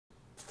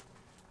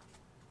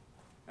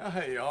Oh,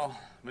 hey y'all,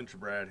 Venture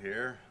Brad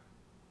here.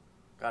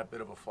 Got a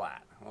bit of a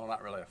flat. Well,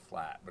 not really a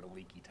flat, but a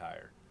leaky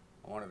tire.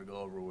 I wanted to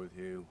go over with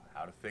you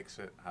how to fix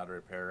it, how to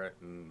repair it,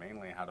 and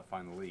mainly how to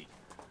find the leak.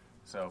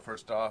 So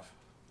first off,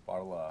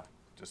 bottle of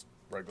just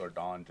regular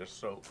Dawn dish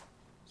soap,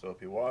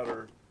 soapy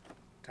water,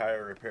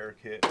 tire repair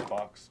kit,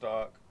 box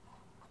stock,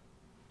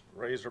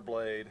 razor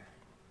blade,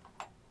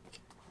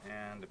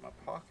 and in my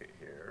pocket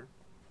here,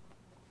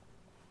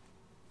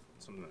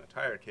 something the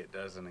tire kit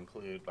doesn't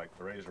include, like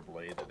the razor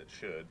blade that it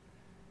should,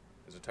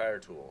 is a tire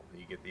tool.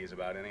 You get these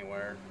about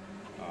anywhere.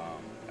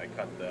 I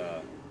cut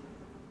the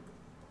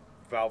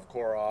valve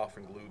core off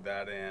and glued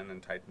that in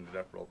and tightened it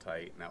up real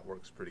tight, and that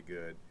works pretty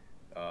good.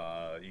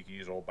 You can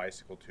use an old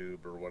bicycle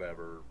tube or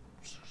whatever,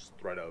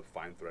 thread a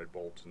fine thread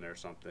bolt in there or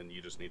something.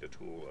 You just need a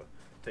tool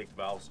to take the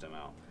valve stem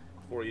out.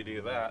 Before you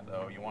do that,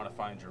 though, you want to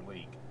find your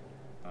leak.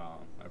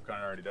 I've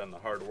kind of already done the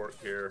hard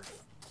work here.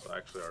 So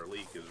actually our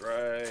leak is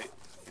right.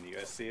 Can you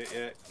guys see it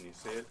yet? Can you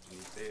see it? Can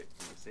you see it?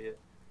 Can you see it?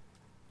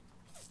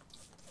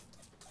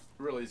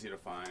 Real easy to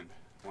find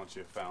once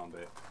you've found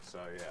it. So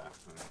yeah,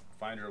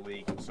 find your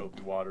leak.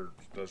 Soapy water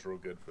does real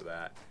good for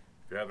that.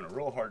 If you're having a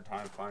real hard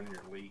time finding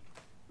your leak,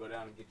 go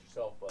down and get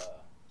yourself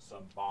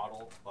some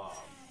bottle, some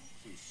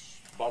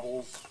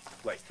bubbles,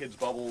 like kids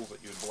bubbles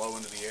that you would blow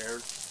into the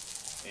air,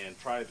 and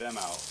try them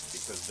out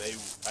because they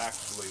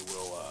actually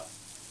will,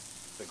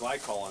 the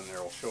glycol in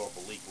there will show up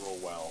a leak real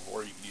well.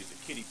 Or you can use a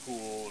kiddie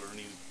pool or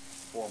any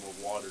form of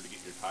water to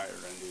get your tire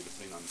into,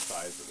 depending on the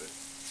size of it.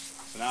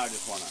 So now I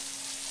just want to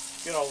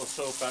get all the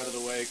soap out of the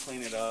way,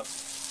 clean it up,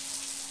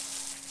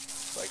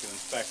 so I can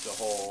inspect the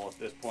hole. At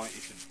this point,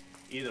 you should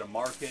either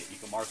mark it. You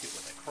can mark it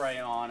with a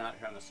crayon out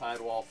here on the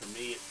sidewall. For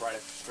me, it's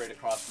right straight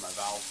across from my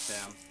valve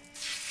stem,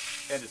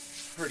 and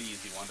it's a pretty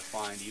easy one to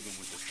find, even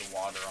with just the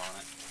water on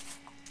it.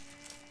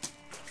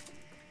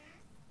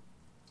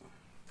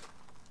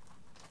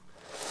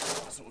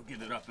 So we'll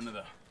get it up into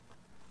the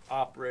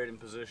operating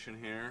position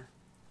here.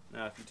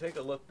 Now, if you take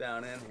a look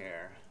down in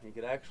here, you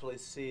could actually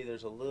see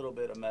there's a little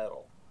bit of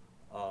metal.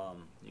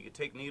 You could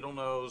take needle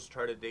nose,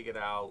 try to dig it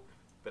out,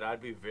 but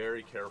I'd be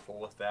very careful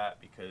with that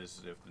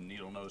because if the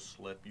needle nose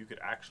slip, you could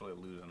actually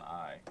lose an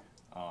eye.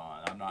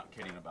 I'm not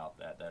kidding about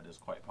that. That is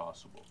quite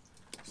possible.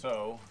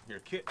 So your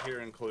kit here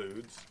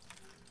includes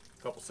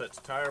a couple sets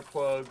of tire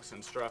plugs,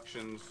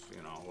 instructions,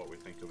 you know, what we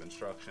think of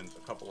instructions,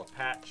 a couple of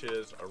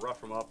patches, a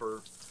rough 'em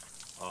upper,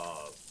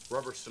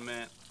 rubber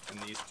cement, and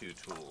these two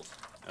tools.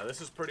 Now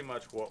this is pretty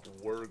much what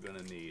we're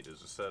gonna need,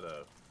 is a set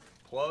of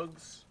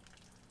plugs.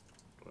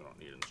 We don't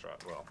need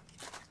well,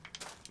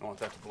 I don't want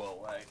that to blow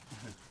away.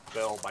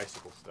 Bell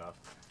bicycle stuff.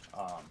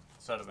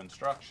 Set of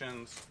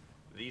instructions,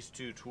 these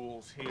two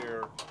tools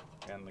here,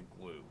 and the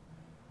glue.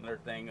 Another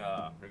thing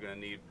you're gonna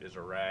need is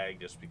a rag,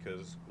 just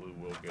because glue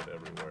will get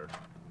everywhere.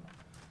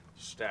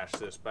 Stash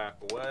this back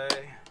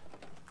away.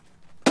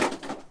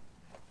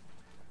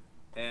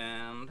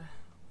 And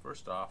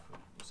first off,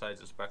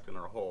 besides inspecting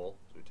our hole,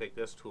 we take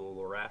this tool,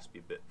 the raspy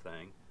bit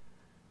thing,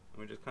 and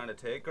we just kind of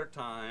take our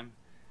time,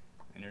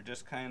 and you're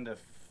just kind of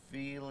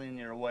feeling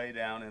your way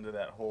down into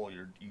that hole.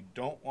 You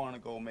don't want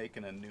to go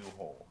making a new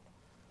hole,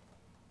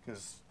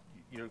 because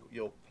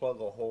you'll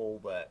plug a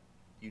hole that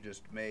you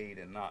just made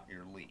and not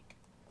your leak.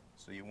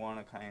 So you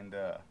want to kind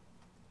of,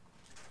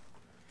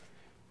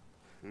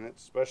 and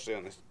that's especially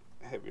on this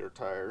heavier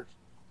tires,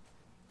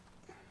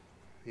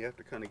 you have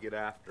to kind of get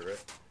after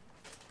it,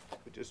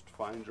 but just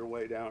find your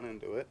way down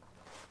into it.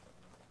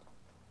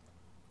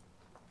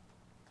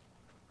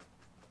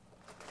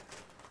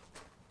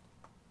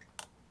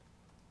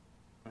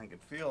 I can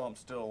feel I'm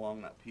still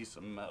along that piece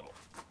of metal.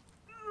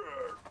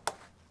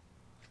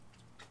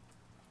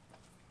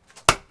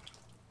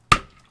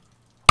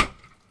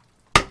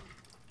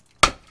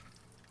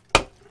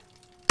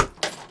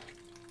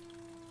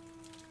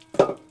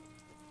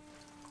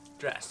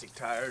 Drastic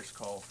tires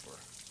call for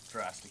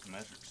drastic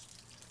measures.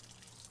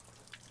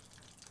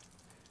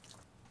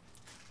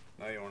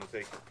 Now you want to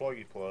take your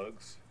pluggy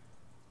plugs.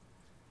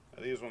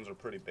 Now these ones are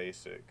pretty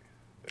basic.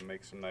 They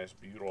make some nice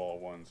butyl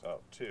ones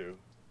out too.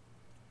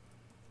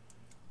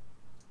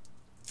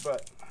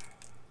 But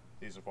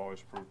these have always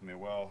proved me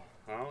well.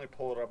 I only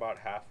pull it about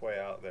halfway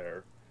out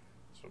there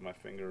so my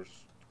fingers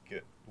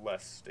get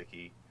less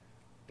sticky.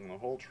 And the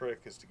whole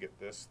trick is to get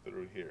this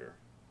through here.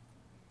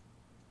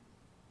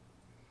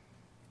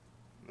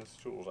 And this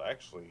tool is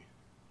actually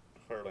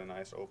fairly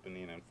nice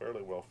opening and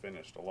fairly well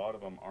finished. A lot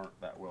of them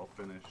aren't that well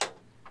finished.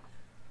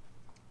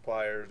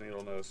 Pliers,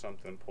 needle nose,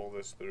 something, pull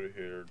this through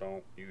here.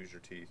 Don't use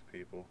your teeth,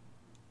 people.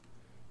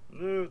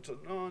 No, it's a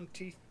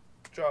non-teeth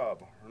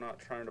job. We're not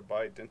trying to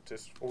buy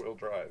dentist four-wheel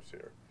drives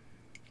here,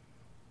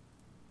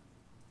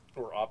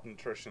 or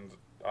optometrician's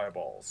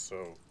eyeballs,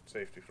 so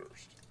safety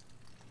first.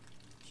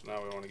 So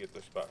now we want to get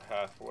this about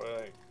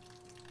halfway,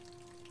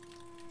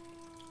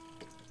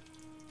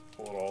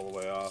 pull it all the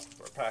way off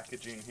our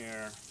packaging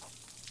here.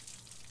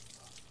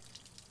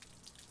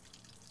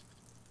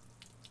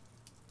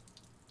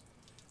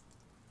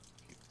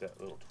 Keep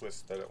that little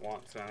twist that it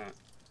wants in it.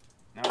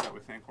 Now that we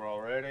think we're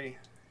all ready,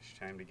 it's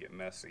time to get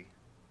messy.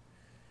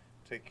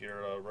 Take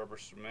your rubber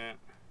cement,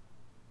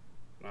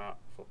 not,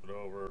 flip it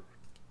over,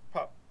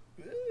 pop.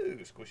 Ooh,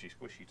 squishy,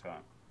 squishy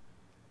time.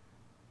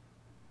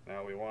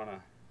 Now we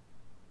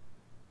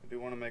do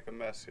want to make a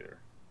mess here.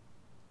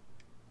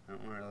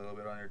 Don't worry, a little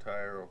bit on your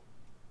tire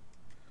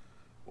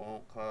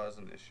won't cause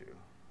an issue.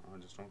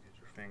 Just don't get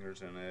your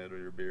fingers in it or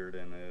your beard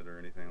in it or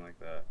anything like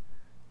that.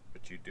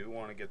 But you do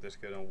want to get this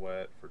getting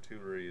wet for two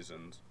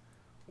reasons.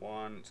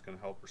 One, it's going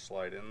to help her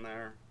slide in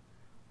there,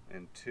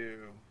 and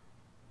two,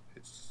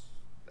 it's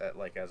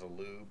like as a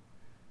lube,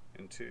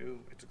 and two,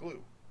 it's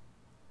glue.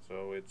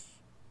 So it's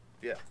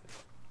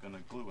going to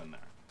glue in there.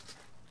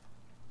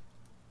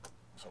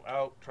 So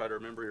out, try to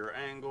remember your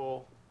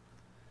angle,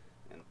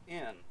 and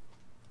in.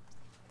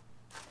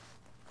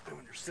 And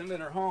when you're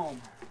sending her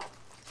home,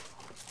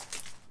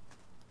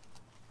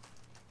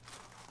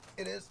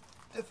 it is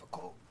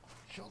difficult.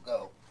 She'll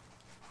go.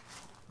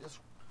 Just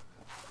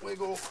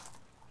wiggle,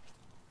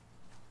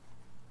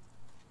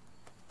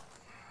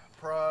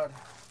 prod,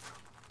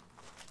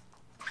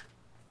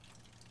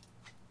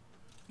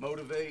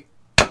 motivate.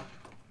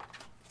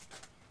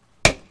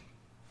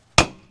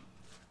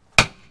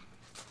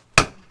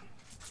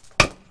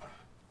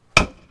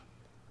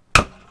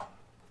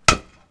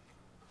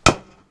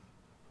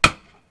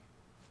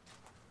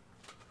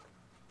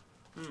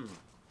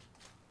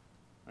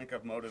 I think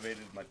I've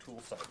motivated my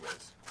tool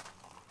sideways.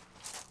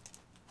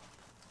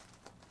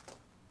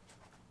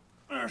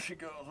 There she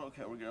goes.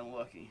 Okay, we're getting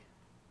lucky.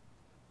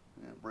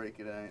 Yeah, break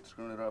it, I ain't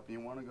screwing it up. You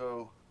want to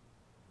go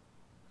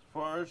as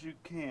far as you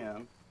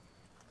can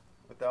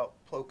without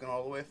poking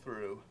all the way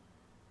through,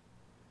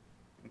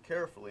 and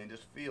carefully, and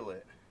just feel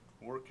it.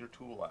 Work your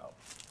tool out.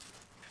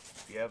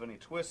 If you have any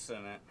twists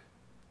in it,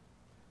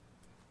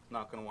 it's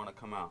not going to want to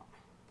come out.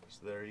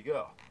 So there you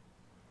go.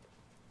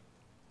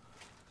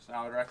 So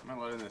now I would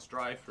recommend letting this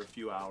dry for a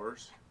few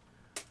hours.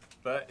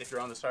 But if you're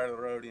on the side of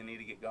the road and you need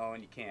to get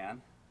going, you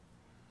can.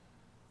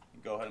 You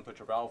go ahead and put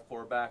your valve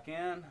core back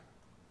in.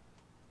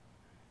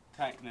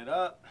 Tighten it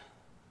up.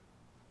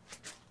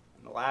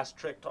 And the last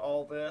trick to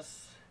all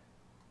this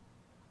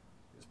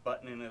is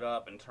buttoning it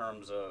up in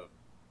terms of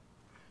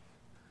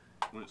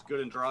when it's good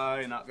and dry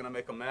and not going to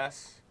make a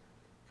mess.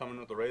 Come in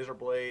with a razor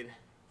blade,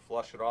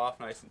 flush it off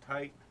nice and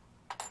tight.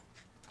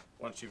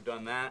 Once you've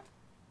done that,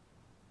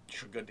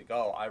 you're good to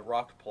go. I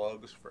rocked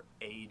plugs for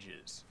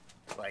ages.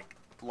 Like,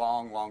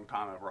 long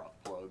time I've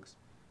rocked plugs.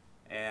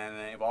 And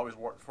they've always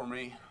worked for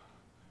me.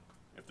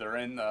 If they're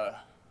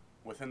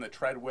within the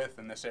tread width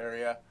in this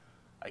area,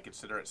 I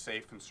consider it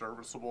safe and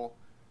serviceable.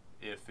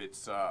 If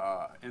it's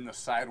in the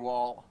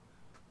sidewall,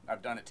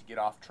 I've done it to get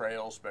off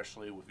trails,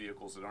 especially with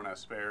vehicles that don't have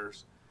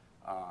spares.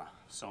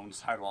 Sewn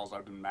sidewalls,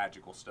 I've done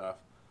magical stuff.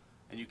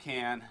 And you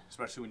can,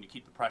 especially when you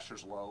keep the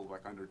pressures low,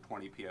 like under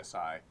 20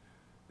 psi.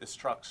 This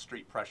truck's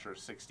street pressure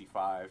is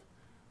 65.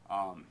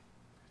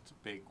 It's a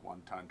big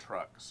 1-ton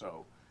truck,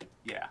 so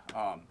yeah.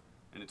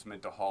 And it's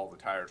meant to haul the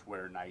tires,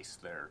 wear nice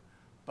there.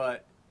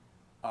 But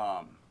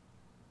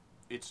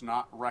it's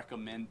not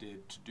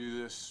recommended to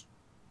do this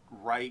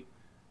right.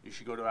 You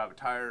should go to a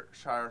tire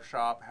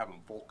shop, have them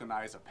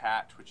vulcanize a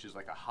patch, which is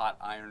like a hot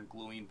iron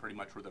gluing, pretty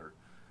much where they're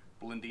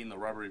blending the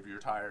rubber of your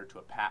tire to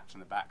a patch on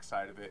the back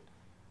side of it.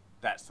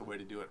 That's the way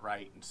to do it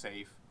right and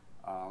safe.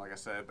 Like I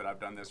said, but I've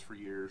done this for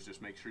years.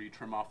 Just make sure you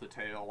trim off the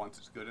tail once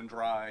it's good and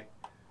dry.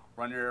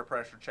 Run your air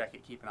pressure, check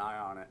it, keep an eye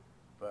on it.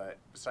 But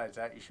besides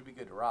that, you should be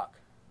good to rock.